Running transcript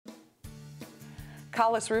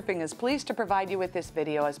Collis Roofing is pleased to provide you with this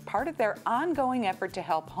video as part of their ongoing effort to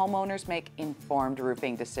help homeowners make informed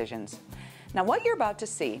roofing decisions. Now, what you're about to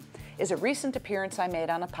see is a recent appearance I made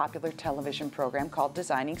on a popular television program called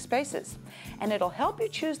Designing Spaces, and it'll help you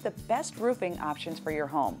choose the best roofing options for your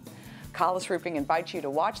home. Collis Roofing invites you to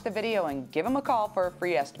watch the video and give them a call for a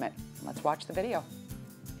free estimate. Let's watch the video.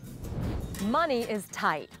 Money is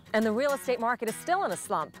tight, and the real estate market is still in a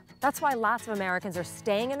slump. That's why lots of Americans are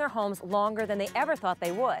staying in their homes longer than they ever thought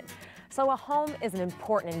they would. So a home is an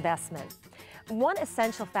important investment. One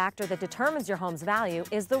essential factor that determines your home's value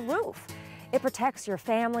is the roof. It protects your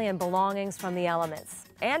family and belongings from the elements,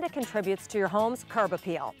 and it contributes to your home's curb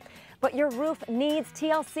appeal. But your roof needs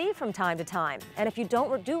TLC from time to time, and if you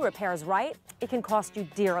don't do repairs right, it can cost you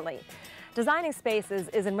dearly. Designing Spaces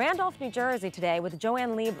is in Randolph, New Jersey today with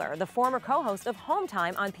Joanne Liebler, the former co-host of Home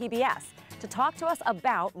Time on PBS, to talk to us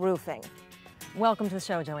about roofing. Welcome to the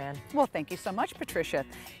show, Joanne. Well, thank you so much, Patricia.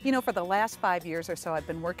 You know, for the last 5 years or so, I've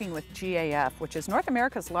been working with GAF, which is North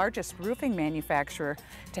America's largest roofing manufacturer,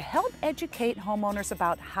 to help educate homeowners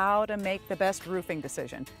about how to make the best roofing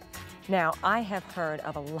decision. Now, I have heard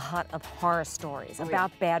of a lot of horror stories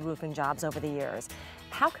about bad roofing jobs over the years.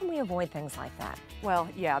 How can we avoid things like that? Well,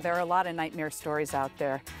 yeah, there are a lot of nightmare stories out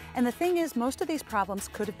there. And the thing is, most of these problems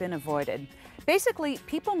could have been avoided. Basically,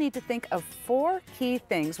 people need to think of 4 key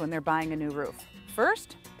things when they're buying a new roof.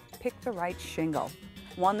 First, pick the right shingle,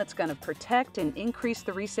 one that's going to protect and increase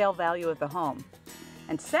the resale value of the home.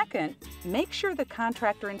 And second, make sure the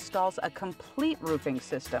contractor installs a complete roofing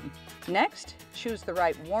system. Next, choose the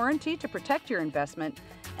right warranty to protect your investment.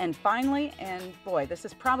 And finally, and boy, this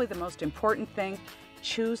is probably the most important thing,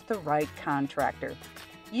 choose the right contractor.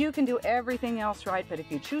 You can do everything else right, but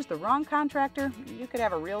if you choose the wrong contractor, you could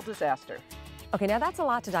have a real disaster. Okay, now that's a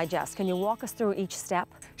lot to digest. Can you walk us through each step?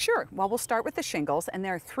 Sure. Well, we'll start with the shingles, and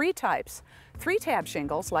there are 3 types. 3-tab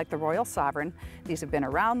shingles, like the Royal Sovereign. These have been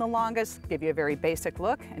around the longest, give you a very basic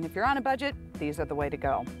look, and if you're on a budget, these are the way to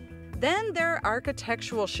go. Then there are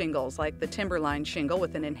architectural shingles, like the Timberline shingle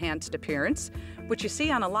with an enhanced appearance, which you see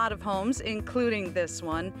on a lot of homes, including this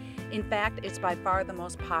one. In fact, it's by far the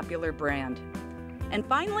most popular brand. And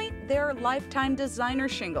finally, there are lifetime designer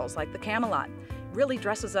shingles, like the Camelot. Really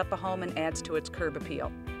dresses up a home and adds to its curb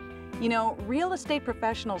appeal. You know, real estate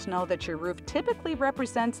professionals know that your roof typically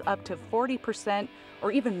represents up to 40%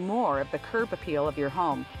 or even more of the curb appeal of your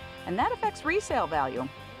home, and that affects resale value.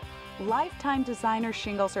 Lifetime designer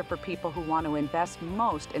shingles are for people who want to invest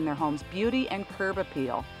most in their home's beauty and curb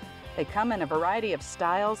appeal. They come in a variety of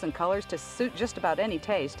styles and colors to suit just about any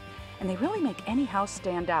taste, and they really make any house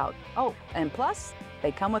stand out. Oh, and plus,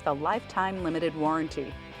 they come with a lifetime limited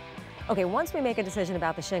warranty. Okay, once we make a decision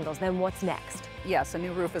about the shingles, then what's next? Yes, a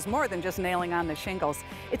new roof is more than just nailing on the shingles.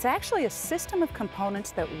 It's actually a system of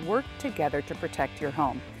components that work together to protect your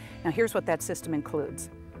home. Now, here's what that system includes.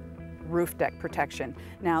 Roof deck protection.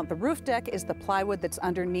 Now, the roof deck is the plywood that's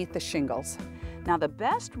underneath the shingles. Now, the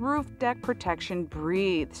best roof deck protection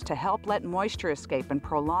breathes to help let moisture escape and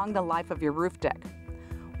prolong the life of your roof deck.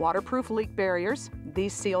 Waterproof leak barriers.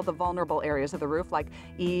 These seal the vulnerable areas of the roof like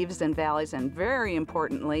eaves and valleys, and very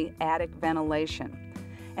importantly, attic ventilation.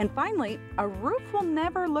 And finally, a roof will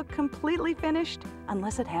never look completely finished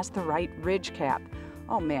unless it has the right ridge cap.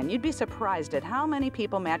 Oh man, you'd be surprised at how many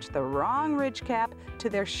people match the wrong ridge cap to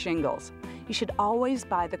their shingles. You should always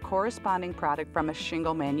buy the corresponding product from a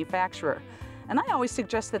shingle manufacturer. And I always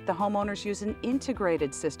suggest that the homeowners use an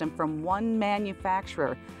integrated system from one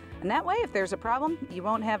manufacturer. And that way, if there's a problem, you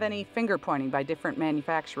won't have any finger pointing by different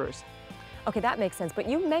manufacturers. Okay, that makes sense, but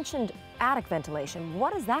you mentioned attic ventilation.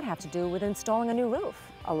 What does that have to do with installing a new roof?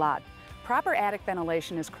 A lot. Proper attic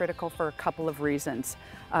ventilation is critical for a couple of reasons.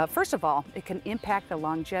 First of all, it can impact the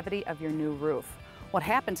longevity of your new roof. What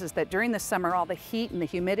happens is that during the summer, all the heat and the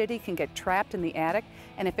humidity can get trapped in the attic,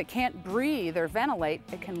 and if it can't breathe or ventilate,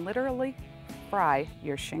 it can literally fry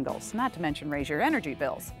your shingles, not to mention raise your energy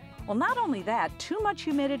bills. Well, not only that, too much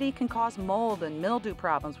humidity can cause mold and mildew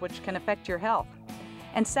problems, which can affect your health.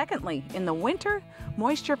 And secondly, in the winter,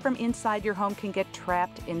 moisture from inside your home can get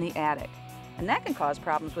trapped in the attic. And that can cause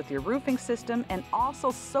problems with your roofing system and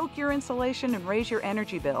also soak your insulation and raise your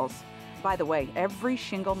energy bills. By the way, every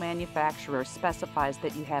shingle manufacturer specifies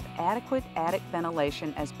that you have adequate attic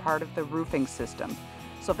ventilation as part of the roofing system.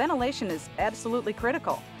 So ventilation is absolutely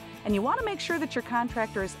critical. And you want to make sure that your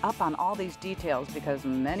contractor is up on all these details because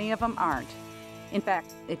many of them aren't. In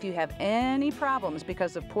fact, if you have any problems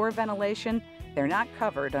because of poor ventilation, they're not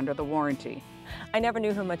covered under the warranty. I never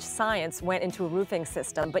knew how much science went into a roofing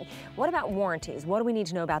system, but what about warranties? What do we need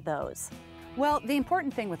to know about those? Well, the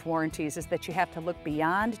important thing with warranties is that you have to look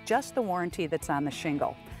beyond just the warranty that's on the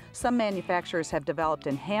shingle. Some manufacturers have developed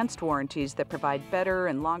enhanced warranties that provide better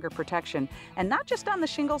and longer protection, and not just on the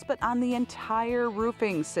shingles, but on the entire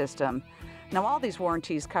roofing system. Now, all these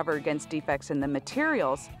warranties cover against defects in the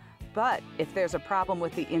materials, but if there's a problem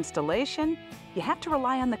with the installation, you have to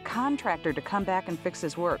rely on the contractor to come back and fix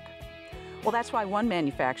his work. Well, that's why one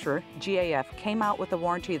manufacturer, GAF, came out with a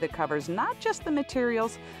warranty that covers not just the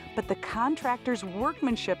materials, but the contractor's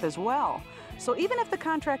workmanship as well. So even if the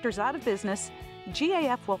contractor's out of business,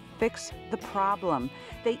 GAF will fix the problem.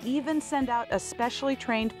 They even send out a specially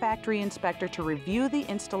trained factory inspector to review the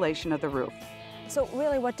installation of the roof. So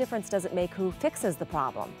really, what difference does it make who fixes the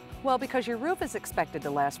problem? Well, because your roof is expected to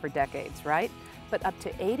last for decades, right? But up to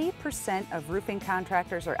 80% of roofing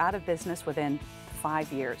contractors are out of business within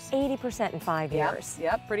 5 years. 80% in 5 years?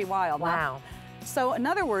 Yep, pretty wild. Wow. Huh? So in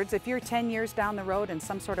other words, if you're 10 years down the road and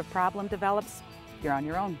some sort of problem develops, you're on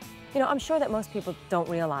your own. You know, I'm sure that most people don't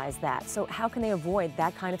realize that. So how can they avoid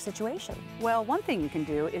that kind of situation? Well, one thing you can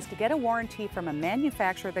do is to get a warranty from a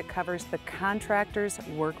manufacturer that covers the contractor's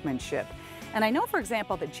workmanship. And I know, for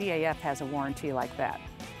example, that GAF has a warranty like that.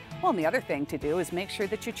 Well, and the other thing to do is make sure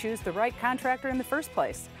that you choose the right contractor in the first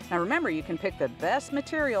place. Now remember, you can pick the best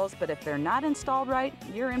materials, but if they're not installed right,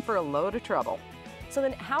 you're in for a load of trouble. So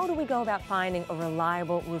then how do we go about finding a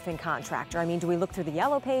reliable roofing contractor? I mean, do we look through the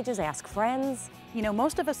yellow pages, ask friends? You know,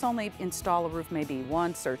 most of us only install a roof maybe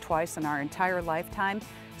once or twice in our entire lifetime.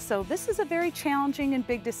 So this is a very challenging and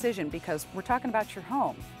big decision because we're talking about your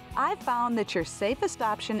home. I've found that your safest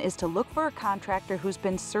option is to look for a contractor who's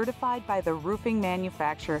been certified by the roofing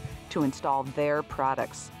manufacturer to install their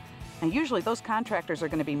products. Now, usually those contractors are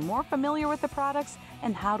going to be more familiar with the products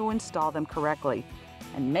and how to install them correctly,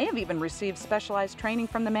 and may have even received specialized training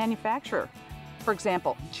from the manufacturer. For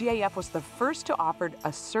example, GAF was the first to offer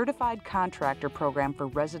a certified contractor program for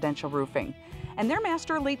residential roofing. And their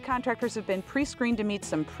Master Elite contractors have been pre-screened to meet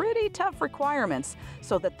some pretty tough requirements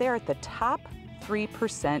so that they're at the top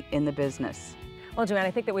 3% in the business. Well, Joanne, I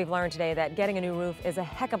think that we've learned today that getting a new roof is a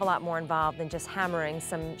heck of a lot more involved than just hammering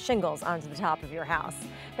some shingles onto the top of your house.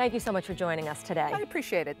 Thank you so much for joining us today. I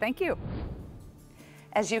appreciate it. Thank you.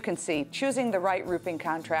 As you can see, choosing the right roofing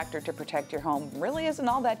contractor to protect your home really isn't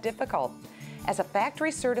all that difficult. As a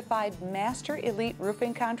factory-certified Master Elite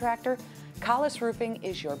roofing contractor, Collis Roofing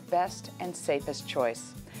is your best and safest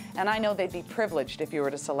choice. And I know they'd be privileged if you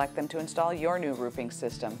were to select them to install your new roofing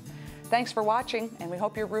system. Thanks for watching, and we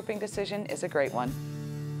hope your roofing decision is a great one.